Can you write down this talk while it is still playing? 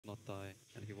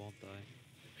won't die.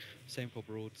 Same for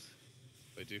Brutes.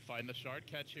 They do find the shard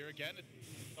catch here again.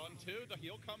 It's on 2. The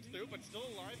heal comes through, but still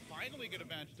alive. Finally going to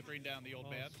manage to bring down the old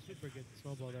man. Super good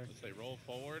snowball there. As they roll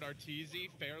forward, Arteezy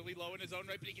fairly low in his own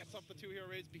right, but he gets off the 2 hero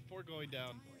raise before going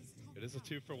down. It is a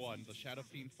 2-for-1. The Shadow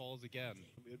Fiend falls again.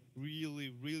 It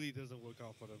really doesn't work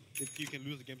out for them. If you can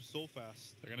lose the game so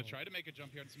fast. They're going to try to make a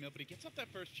jump here on Sumail, but he gets off that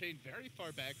first chain very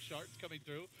far back. Shards coming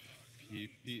through.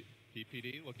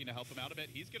 PPD looking to help him out a bit.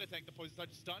 He's going to tank the Poison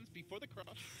Touch stuns before the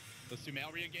crush. The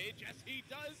Sumail re-engage. Yes, he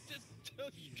does. Just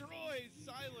destroys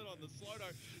Silent on the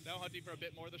Slardar. Now hunting for a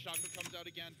bit more. The Chakra comes out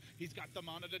again. He's got the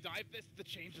mana to dive this. The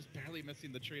chain just barely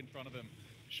missing the tree in front of him.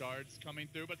 Shards coming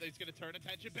through, but he's going to turn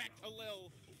attention back to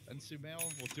Lil. And Sumail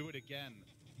will do it again.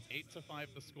 8-5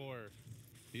 the score.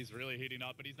 He's really heating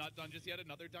up, but he's not done just yet.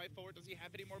 Another dive forward. Does he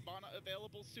have any more mana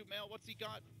available? Sumail, what's he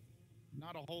got?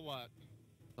 Not a whole lot.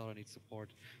 Thought I need support.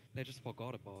 They just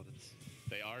forgot about it.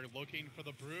 They are looking for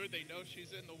the Brood. They know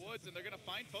she's in the woods, and they're going to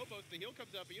find Phobos. The heal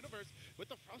comes out, but Universe with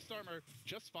the Frost Armor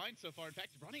just fine so far. In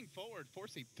fact, running forward,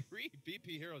 forcing 3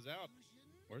 VP heroes out.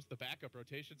 Where's the backup?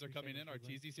 Rotations are coming in.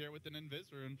 Arteezy's here with an Invis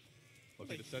Rune.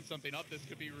 Looking to set something up. This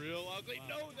could be real ugly.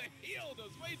 Wow. No, the heal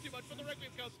does way too much, but the Requiem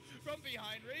comes from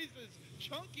behind, raises,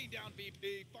 chunking down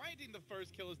BP, finding the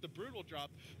first kill as the Brood will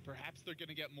drop. Perhaps they're going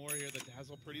to get more here. The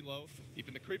Dazzle pretty low.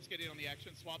 Even the Creeps getting on the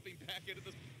action, swapping back into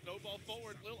the snowball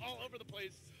forward, Lil all over the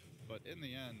place. But in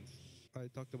the end... I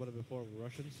talked about it before with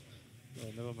Russians.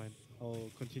 Never mind.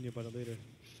 I'll continue about it later.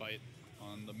 Fight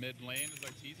on the mid lane as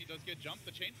Arteezy does get jumped.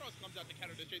 The Chain Frost comes out to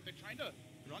counter the Chain. They're trying to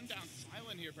run down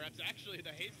Silent here, perhaps. Actually, the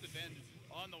Haste Avenge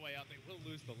on the way out. They will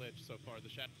lose the Lich so far.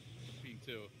 The Shadow Fiend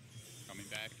too. Coming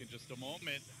back in just a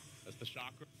moment as the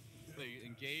Chakra, they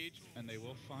engage, and they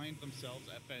will find themselves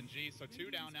FNG. So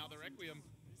 2 down now. The Requiem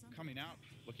coming out,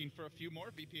 looking for a few more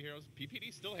VP heroes.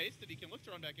 PPD still hasted. He can look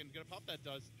to run back in. Gonna pop that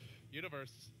does.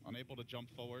 Universe unable to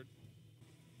jump forward.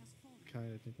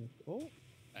 Kind of thinking. Oh!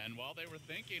 And while they were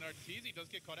thinking, Arteezy does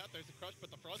get caught out. There's a crush,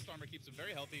 but the Frost Armor keeps him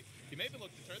very healthy. He may even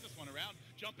look to turn this one around.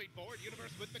 Jumping forward,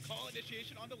 Universe with the call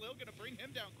initiation onto Lil, gonna bring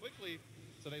him down quickly.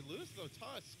 So they lose the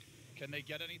Tusk. Can they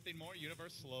get anything more?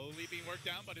 Universe slowly being worked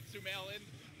down, but it's Sumail in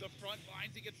the front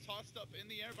lines. He gets tossed up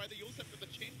in the air by the Yule Scepter. The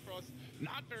Chain Frost,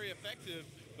 not very effective,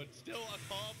 but still a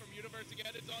call from Universe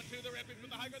again. It's on to the Requiem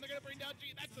from the high ground. They're gonna bring down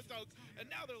G. That's a dunk.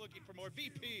 And now they're looking for more.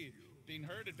 VP being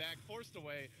herded back, forced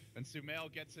away, and Sumail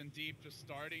gets in deep, just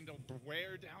starting to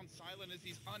wear down Silent as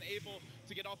he's unable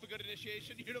to get off a good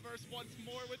initiation. Universe once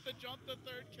more with the jump, the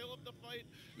 3rd kill of the fight.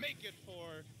 Make it 4.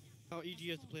 How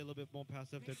EG has to play a little bit more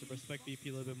passive. They have to respect VP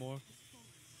a little bit more.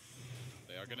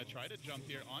 They are going to try to jump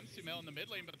here on Sumail in the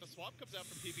mid lane, but the swap comes out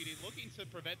from PPD, looking to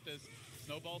prevent this.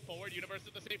 Snowball forward, Universe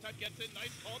at the same time gets in.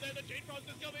 Nice call there, the Chain Frost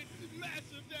is coming.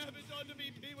 Massive damage onto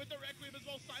VP with the Requiem as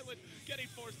well. Silent getting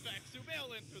forced back.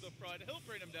 Sumail in through the front. He'll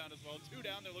bring him down as well. 2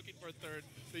 down, they're looking for a 3rd.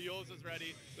 The Yules is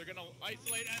ready. They're going to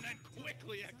isolate and then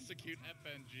quickly execute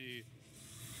FNG.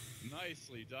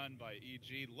 Nicely done by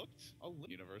EG. Looked a little...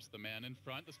 Universe, the man in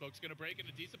front. The smoke's going to break in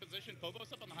a decent position.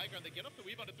 Phobos up on the high ground. They get up the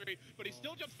weave onto 3, but he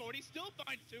still jumps forward. He still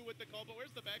finds 2 with the call, but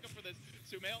where's the backup for this?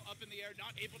 Sumail up in the air,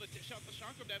 not able to dish out the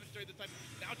chakra damage during the time.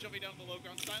 Now jumping down to the low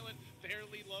ground. Silent,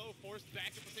 fairly low, forced back.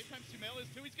 At the same time, Sumail is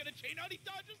too. He's going to chain out. He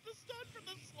dodges the stun from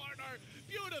the Slardar.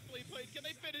 Beautifully played. Can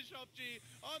they finish off G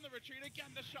on the retreat?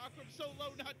 Again, the chakra so low,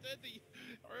 not dead. The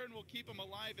urn will keep him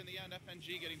alive in the end.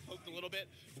 FNG getting poked a little bit.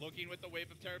 Looking with the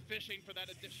wave of terror, fishing for that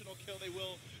additional kill. They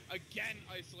will again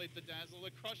isolate the Dazzle.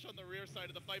 The crush on the rear side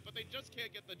of the fight, but they just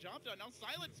can't get the job done. Now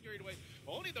Silent scurried away.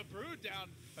 Only the Brood down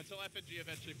until FNG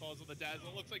eventually falls on the Dazzle.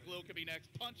 Looks like Lil could be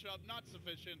next. Punch up, not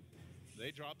sufficient.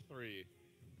 They drop 3.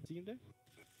 See him there?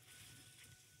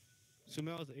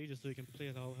 Sumail has Aegis, so he can play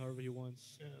it however he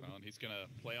wants. Well, and he's going to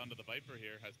play onto the Viper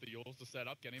here. Has the Yules to set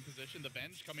up, getting in position. The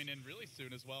Venge coming in really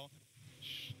soon as well.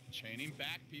 Chaining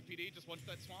back, PPD just wants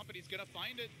that swamp, and he's going to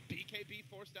find it. BKB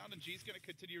forced down, and G's going to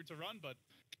continue to run, but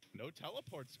no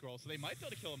teleport scroll, so they might be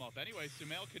able to kill him off anyway.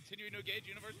 Sumail continuing to engage.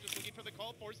 Universe just looking for the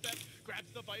call. 4-step, grabs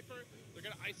the Viper. They're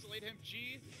going to isolate him.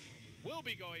 G will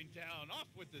be going down. Off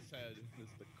with his head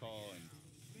is the call, and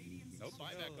no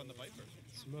buyback on the Viper.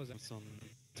 Sumail's on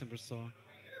Timbersaw.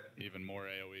 Even more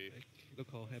AoE.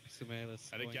 Look how happy Sumail is.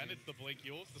 And again, it's the Blink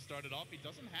Yules to start it off. He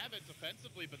doesn't have it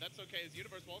defensively, but that's okay. His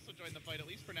Universe will also join the fight, at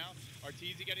least for now.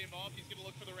 Arteezy getting involved. He's going to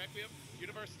look for the Requiem.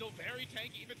 Universe still very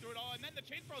tanky, even through it all. And then the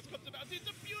Chain Frost comes about.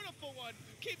 It's a beautiful one.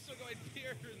 Keeps on going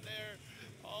here and there.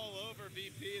 All over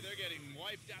VP. They're getting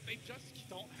wiped out. They just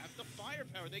don't have the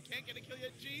firepower. They can't get a kill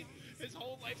yet. G, his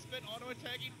whole life spent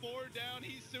auto-attacking. 4 down.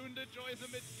 He's soon to join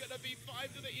them. It's going to be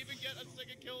 5. Do they even get a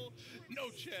second kill? No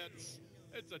chance.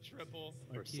 It's a triple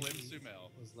for Slim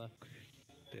Sumail. Was left.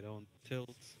 They don't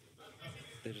tilt.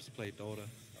 They just play Dota.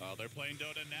 They're playing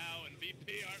Dota now, and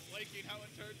VP aren't liking how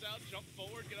it turns out. Jump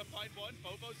forward, gonna find one.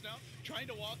 Phobos now trying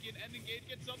to walk in, end engage,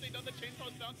 get something done. The chain cross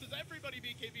bounces, everybody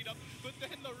BKB'd up, but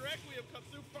then the Requiem comes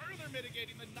through, further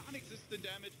mitigating the non-existent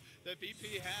damage that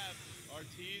VP have.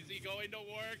 Arteezy going to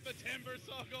work, the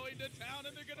Timbersaw going to town,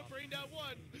 and they're gonna bring down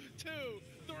 1, 2,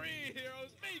 3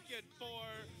 heroes, make it 4.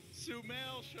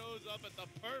 Sumail shows up at the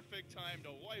perfect time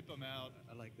to wipe them out.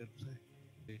 I like that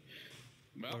play.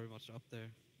 Well, Very much up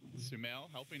there.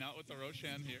 Sumail helping out with the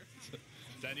Roshan here.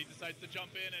 Then he decides to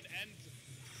jump in and end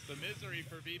the misery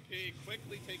for VP.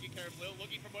 Quickly taking care of Lil,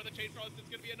 looking for more of the chain frost.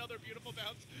 It's going to be another beautiful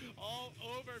bounce all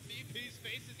over VP's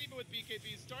faces, even with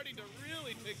BKB starting to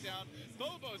really tick down.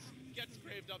 Phobos gets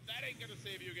craved up. That ain't going to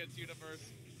save you against Universe.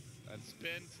 And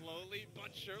spin slowly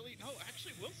but surely. No,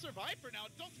 actually will survive for now.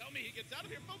 Don't tell me he gets out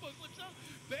of here. Phobos slips out,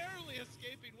 barely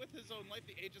escaping with his own life.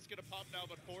 The Age is going to pop now,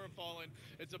 but 4 have fallen.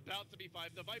 It's about to be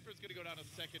 5. The Viper's going to go down a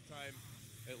second time.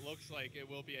 It looks like it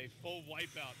will be a full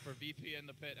wipeout for VP in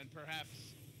the pit, and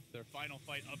perhaps their final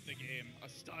fight of the game.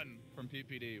 A stun from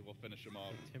PPD will finish him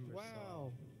off.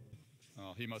 Wow.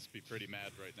 Oh, he must be pretty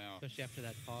mad right now. Especially after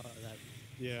that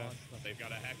Yeah. stuff. They've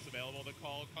got a Hex available, the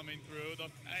call coming through. The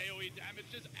AoE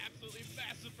damage is absolutely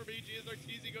massive from EG as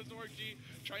Arteezy goes to work. G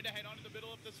trying to head on in the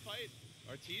middle of this fight.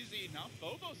 Arteezy, now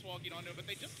Phobos walking onto him, but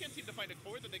they just can't seem to find a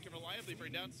core that they can reliably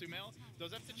bring down. Sumail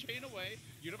does have to chain away.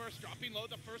 Universe dropping low.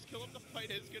 The first kill of the fight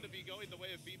is going to be going the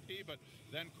way of VP, but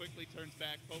then quickly turns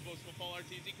back. Phobos will fall.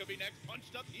 Arteezy could be next.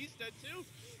 Punched up. He's dead too.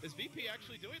 Is VP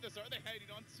actually doing this? Are they hiding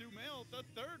on Sumail? The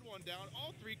third one down.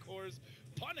 All 3 cores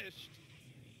punished.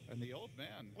 And the old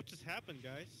man What just happened,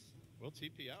 guys? will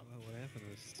TP out. Well, what happened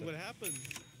was What happened?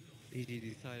 EG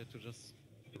decided to just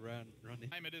run in.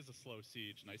 Time it is a slow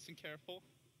siege. Nice and careful.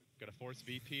 Gonna force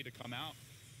VP to come out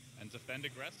and defend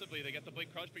aggressively. They get the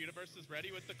Blink Crush, but Universe is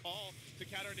ready with the call to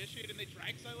counter-initiate, and they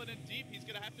drag Silent in deep. He's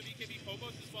gonna have to BKB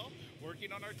Phobos as well,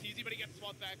 working on Arteezy, but he gets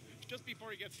swapped back just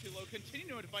before he gets too low.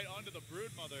 Continuing to fight onto the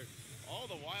Broodmother all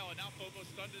the while, and now Phobos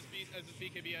stunned his beast as his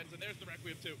BKB ends, and there's the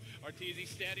Requiem too. Arteezy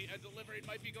standing and delivering,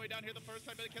 might be going down here the first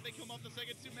time, but can they kill him off the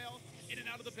second? Sumail in and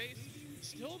out of the base.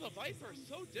 Still the Viper,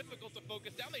 so difficult to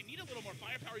focus down. They need a little more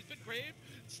firepower. He's been graved,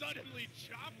 suddenly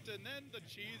chopped, and then the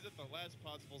cheese at the last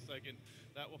possible second.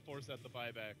 That will force out the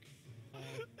buyback.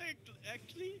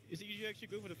 Actually, is EG actually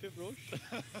going for the 5th Roche?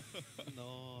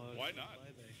 No. Why it's not?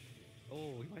 buyback.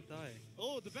 Oh, he might die.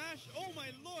 Oh, the bash! Oh my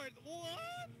lord!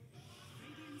 What?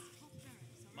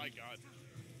 My god.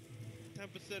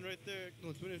 10% right there.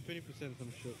 No, 20%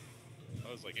 some shit. That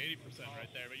was like 80%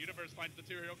 right there, but Universe finds the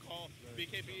 2 hero call.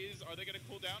 BKBs, are they going to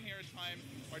cool down here in time?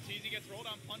 Arteezy gets rolled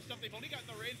on, punched up. They've only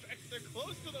gotten the range. They're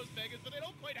close to those Megas, but they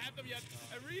don't quite have them yet.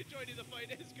 And rejoining the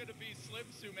fight is going to be Slim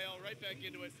Sumail right back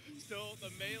into it. Still,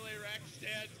 the melee rack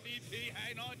stands. VP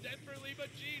hang on desperately,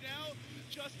 but G now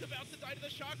just about to die to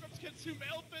the chakrams. Can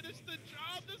Sumail finish the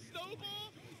job? The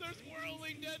snowball? There's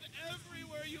whirling dead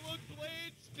everywhere. You look,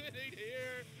 blade spinning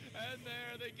here and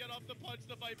there. They get off the punch.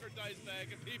 The Viper dies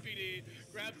back, and PPD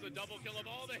grabs the double kill of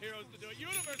all the heroes to do it.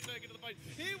 Universe back into the fight.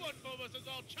 He won Phobos as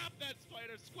well. Chop that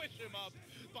spider, squish him up.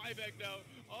 Buyback now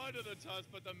onto the tusk,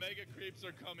 but the mega creeps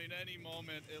are coming any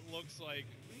moment, it looks like.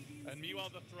 And meanwhile,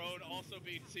 the throne also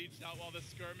being sieged out while the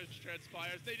skirmish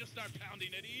transpires. They just start pounding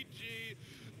it. EG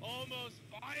almost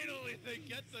finally they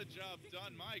get the job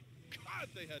done. My God,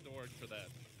 they had to work for that.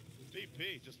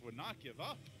 VP just would not give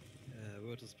up.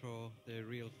 Virtus Pro, they're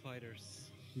real fighters.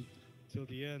 Till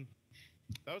the end.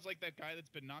 That was like that guy that's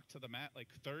been knocked to the mat like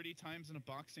 30 times in a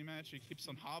boxing match. He keeps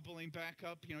on hobbling back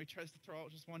up. You know, he tries to throw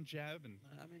out just one jab and...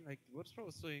 I mean, like, Virtus Pro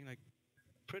was doing, like,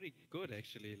 pretty good,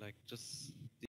 actually. Like, just